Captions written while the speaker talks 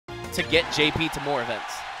to get JP to more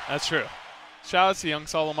events. That's true. Shout out to young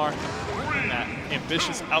Solomar and that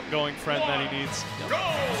ambitious, outgoing friend that he needs.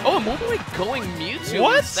 Oh, and Moonboy going Mewtwo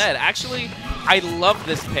What? instead. Actually, I love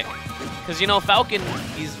this pick. Because, you know, Falcon,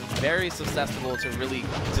 he's very susceptible to really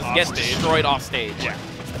just get destroyed off stage. Yeah.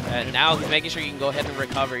 And now he's making sure you can go ahead and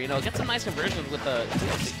recover. You know, get some nice conversions with the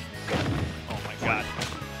DLC. Oh my god.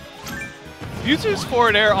 Mewtwo's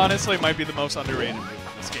forward air honestly might be the most underrated move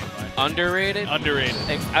in this game, right? Underrated? Underrated.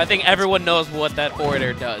 I think everyone knows what that forward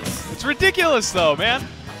air does. It's ridiculous though, man.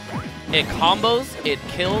 It combos, it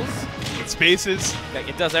kills. It spaces.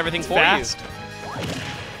 It does everything for fast. you.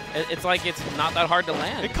 It's like it's not that hard to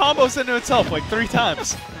land. It combos into itself like 3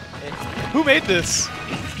 times. Who made this?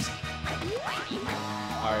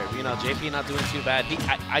 All right, you know, JP not doing too bad.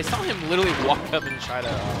 I saw him literally walk up and try to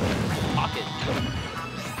pocket.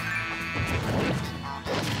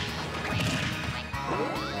 All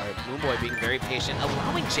right, Moonboy being very patient,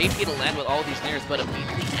 allowing JP to land with all these nairs, but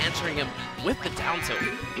immediately answering him with the down tilt.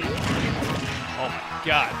 Oh my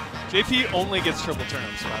god. JP only gets triple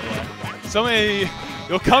turnips, by the way. Somebody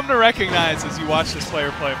you'll come to recognize as you watch this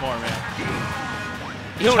player play more, man.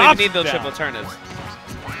 You don't even need those triple turnips.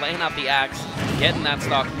 Laying out the axe, getting that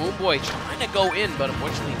stock. Moonboy trying to go in, but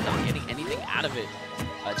unfortunately not getting anything out of it.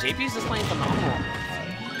 JP's just playing phenomenal.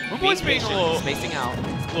 Moonboy's being a little spacing out. A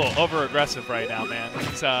little over-aggressive right now, man.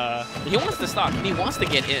 He's, he wants to stock, and he wants to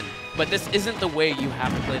get in, but this isn't the way you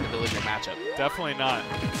have to play the Villager matchup. Definitely not.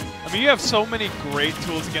 I mean, you have so many great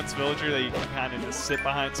tools against Villager that you can kind of just sit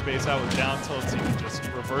behind space out with down tilts. You can just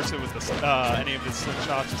reverse it with the, any of his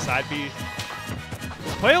slingshots or side B.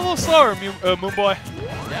 Play a little slower, Moonboy.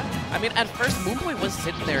 Yeah. I mean, at first, Moonboy was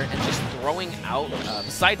sitting there and just throwing out the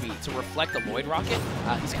side B to reflect the Lloyd Rocket.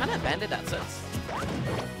 He's kind of abandoned that since.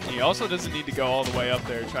 He also doesn't need to go all the way up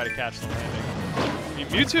there to try to catch the landing. I mean,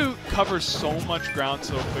 Mewtwo covers so much ground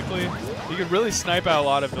so quickly, he could really snipe out a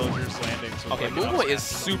lot of Villagers' landings. Okay, Moonboy is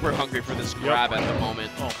super hungry for this grab at the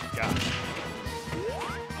moment. Oh my god.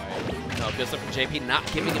 Alright, no, good stuff from JP, not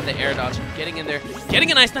giving him the air dodge, getting in there,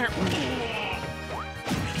 getting a nice nair.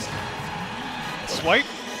 Swipe,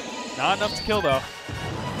 not enough to kill though.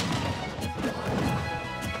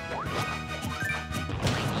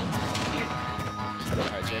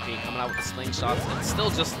 Alright, JP coming out with the slingshots and still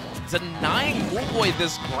just denying Moonboy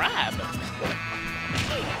this grab.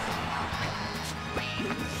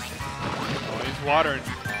 Oh, he's watering.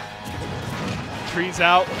 Trees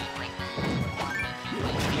out.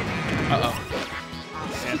 Uh-oh.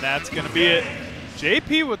 And that's going to be it.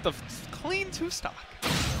 JP with the clean 2-stock.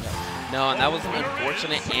 No, and that was an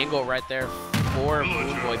unfortunate angle right there for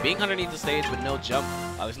Moonboy. Being underneath the stage with no jump,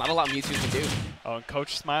 there's not a lot Mewtwo can do. Oh, and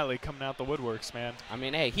Coach Smiley coming out the woodworks, man. I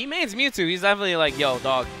mean, hey, he mains Mewtwo. He's definitely like, yo,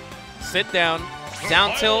 dog, sit down,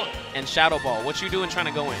 down tilt, and Shadow Ball. What you doing trying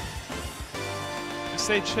to go in? Just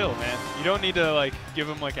stay chill, man. You don't need to, like, give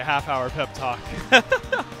him, like, a half-hour pep talk.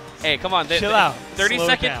 Hey, come on. Chill out. 30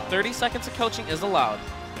 seconds of coaching is allowed.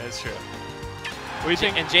 That's true. What do you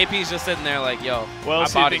think? And JP's just sitting there like, yo, what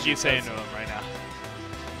else do you think he's saying to him right now?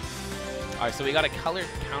 All right, so we got a colored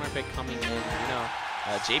counter pick coming in. You know,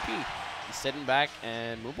 JP, he's sitting back,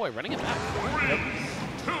 and Moonboy running it back. Yep.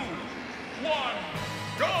 2, 1,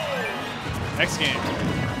 go! Next game.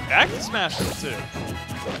 Back to Smash too.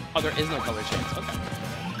 Oh, there is no color chance. Okay.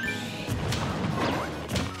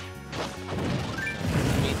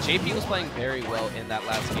 I mean, JP was playing very well in that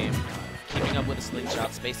last game. Keeping up with the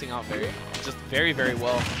slingshot, spacing out very, very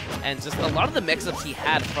well. And just a lot of the mix-ups he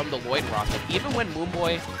had from the Lloyd Rocket, even when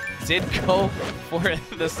Moonboy did go for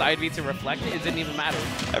the side B to reflect it, it didn't even matter.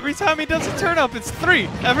 Every time he does a turn up, it's 3.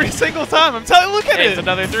 Every single time. I'm telling you, look at it. It's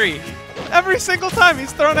another 3. Every single time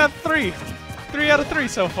he's thrown out 3. 3 out of 3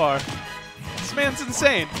 so far. This man's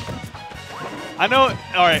insane. I know.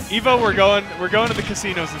 All right, Evo, we're going to the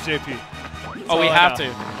casinos with JP. Oh, we have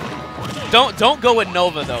to. Don't go with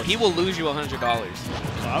Nova though. He will lose you $100.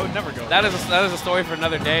 Well, I would never go. That is a story for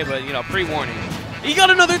another day, but you know, pre-warning. He got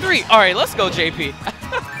another 3. All right, let's go, JP.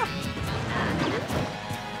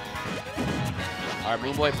 All right,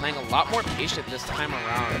 Moonboy playing a lot more patient this time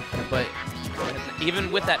around, but even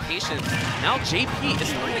with that patience, now JP is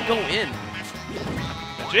starting to go in.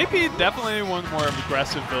 JP definitely one more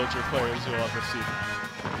aggressive Villager players you'll ever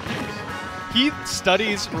see. He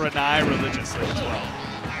studies Renai religiously as well.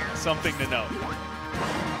 Something to note.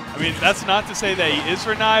 I mean, that's not to say that he is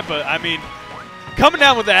Renai, but I mean, coming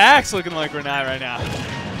down with the axe looking like Renai right now.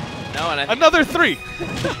 No, and another 3.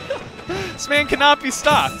 This man cannot be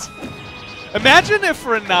stopped. Imagine if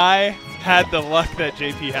Renai had the luck that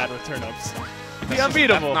JP had with turnips. It'd be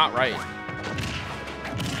unbeatable. That's not right.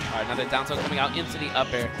 All right, another down tilt coming out into the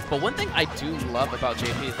up air. But one thing I do love about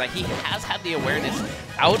Jae Pea is that he has had the awareness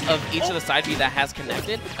out of each of the side B that has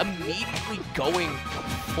connected, immediately going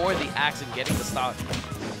for the axe and getting the stock.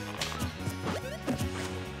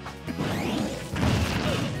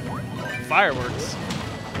 Fireworks.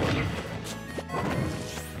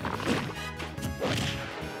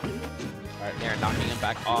 All right, they're knocking him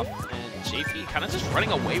back off, and Jae Pea kind of just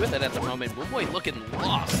running away with it at the moment. Moonboy looking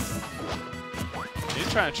lost. He's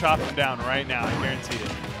trying to chop him down right now, I guarantee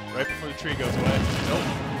it. Right before the tree goes away. Nope.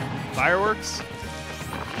 Fireworks.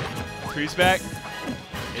 Tree's back.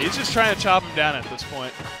 He's just trying to chop him down at this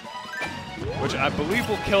point, which I believe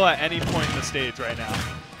will kill at any point in the stage right now.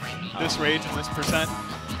 This rage and this percent,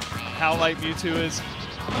 how light Mewtwo is.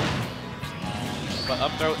 But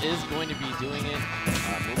up throw is going to be doing it.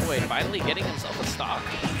 Moonboy finally getting himself a stock.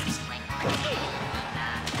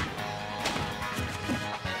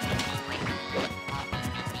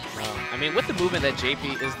 I mean, with the movement that Jae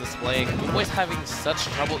Pea is displaying, Moonboy's having such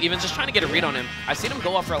trouble even just trying to get a read on him. I've seen him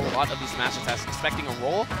go off for a lot of these smash attacks, expecting a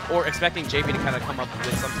roll or expecting Jae Pea to kind of come up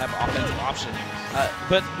with some type of offensive option.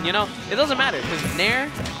 But, you know, it doesn't matter because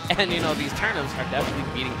Nair and, you know, these turnips are definitely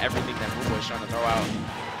beating everything that Moonboy's trying to throw out.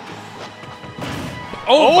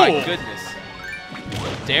 Oh my goodness.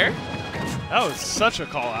 Dare? That was such a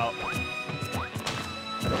call out.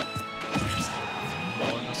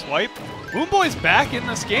 Oh, and the swipe. Moonboy's back in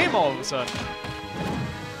this game all of a sudden.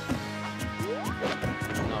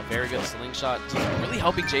 No, very good slingshot. Just really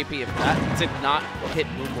helping Jae Pea. If that did not hit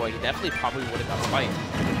Moonboy, he definitely probably would have got a fight.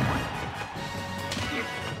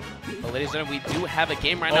 But ladies and gentlemen, we do have a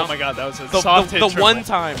game right now. Oh my god, that was a soft hit triple. The one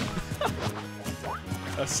time.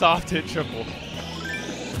 A soft hit triple.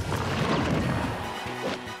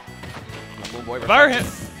 If I were him,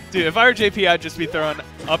 dude, if I were Jae Pea, I'd just be throwing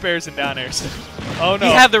up airs and down airs. Oh no.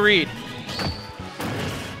 He had the read.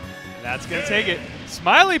 That's going to take it.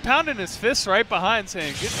 Smiley pounding his fists right behind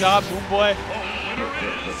saying, good job, Moonboy.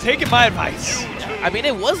 Taking my advice. Yeah. I mean,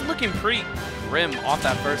 it was looking pretty grim off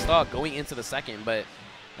that first stock going into the second, but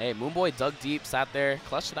hey, Moonboy dug deep, sat there,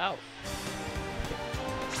 clutched it out.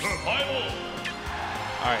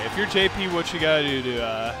 All right, if you're Jae Pea, what you got to do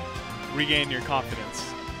to regain your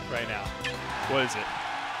confidence right now? What is it?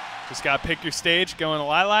 Just got to pick your stage, go in a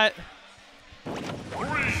Lilat?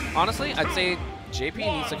 Honestly, I'd say Jae Pea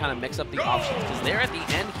needs to kind of mix up the options because there at the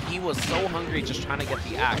end, he was so hungry just trying to get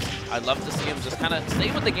the axe. I'd love to see him just kind of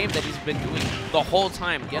stay with the game that he's been doing the whole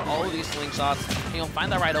time. Get all of these slingshots, and he'll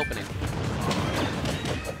find that right opening.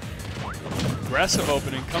 Aggressive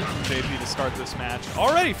opening comes from Jae Pea to start this match.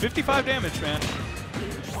 Already 55 damage, man.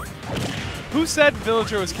 Who said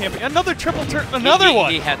Villager was camping? Another triple turn, another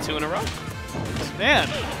one! He had two in a row. Man.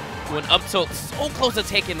 When up tilt so close to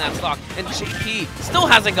taking that stock, and Jae Pea still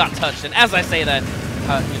hasn't got touched. And as I say that,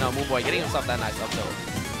 you know, Moonboy getting himself that nice up tilt.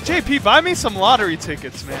 Jae Pea, buy me some lottery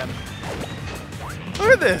tickets, man.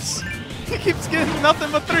 Look at this. He keeps getting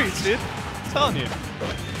nothing but threes, dude. I'm telling you.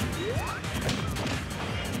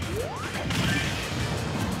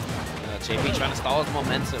 Jae Pea trying to stall his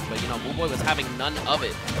momentum, but you know, Moonboy was having none of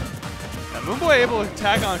it. And Moonboy able to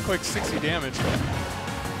tag on a quick 60 damage.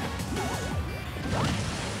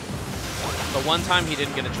 The one time he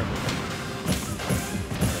didn't get a triple.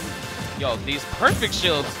 Yo, these perfect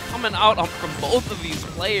shields coming out from both of these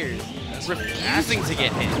players. Refusing to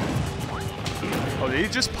get hit. Oh, did he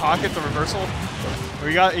just pocket the reversal? Or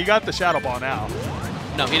he got the shadow ball now.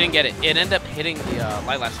 No, he didn't get it. It ended up hitting the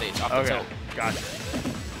Lilat stage off the tilt. Gotcha.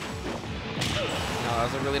 No,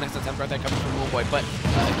 that was a really nice attempt right there coming from Moonboy. But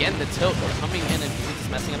again, the tilt coming in and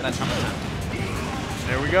just messing up that time.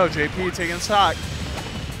 There we go, Jae Pea taking stock.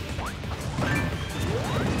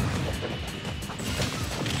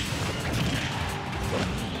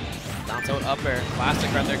 Down tilt up air,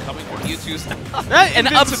 classic right there coming from Mewtwo. And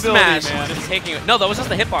up smash, man. just taking it. No, that was just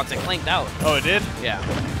the hitbox. It clanked out. Oh, it did? Yeah.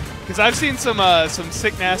 Because I've seen some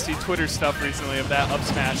sick, nasty Twitter stuff recently of that up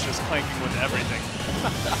smash just clanking with everything.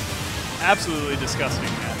 Absolutely disgusting,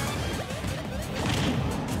 man.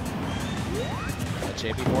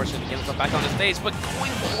 Jae Pea fortunate to get himself back on the stage, but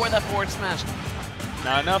going for that forward smash.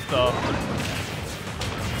 Not enough, though.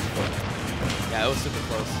 Yeah, it was super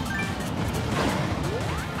close.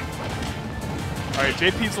 All right,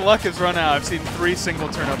 Jae Pea's luck has run out. I've seen 3 single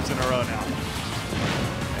turn-ups in a row now.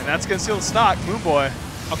 And that's going to seal the stock. Moonboy.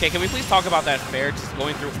 Okay, can we please talk about that fair? Just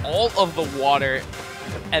going through all of the water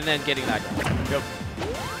and then getting that. Yep.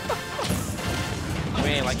 I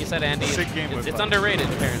mean, like you said, Andy, it's underrated,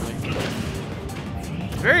 apparently.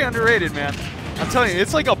 Very underrated, man. I'm telling you,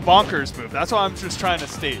 it's like a bonkers move. That's what I'm just trying to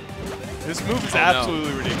state. This move is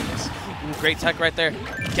absolutely ridiculous. Ooh, great tech right there.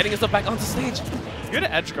 Getting himself back onto stage. Good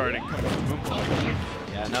edge guarding coming from Moonboy.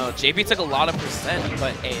 Yeah, no, JP took a lot of percent,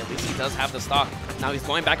 but hey, at least he does have the stock. Now he's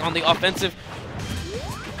going back on the offensive.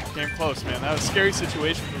 Game close, man. That was a scary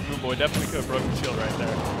situation for Moonboy. Definitely could have broken shield right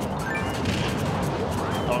there.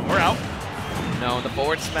 Oh, and we're out. No, the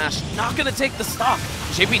forward smash not going to take the stock.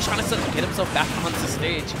 JP trying to get himself back onto the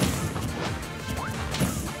stage.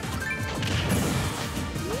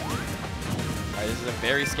 This is a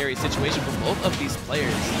very scary situation for both of these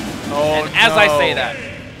players. Oh, and as I say that,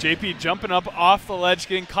 JP jumping up off the ledge,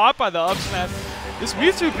 getting caught by the up smash. This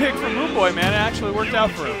Mewtwo pick for Moonboy, man, it actually worked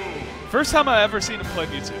out for him. First time I've ever seen him play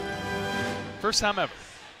Mewtwo. First time ever.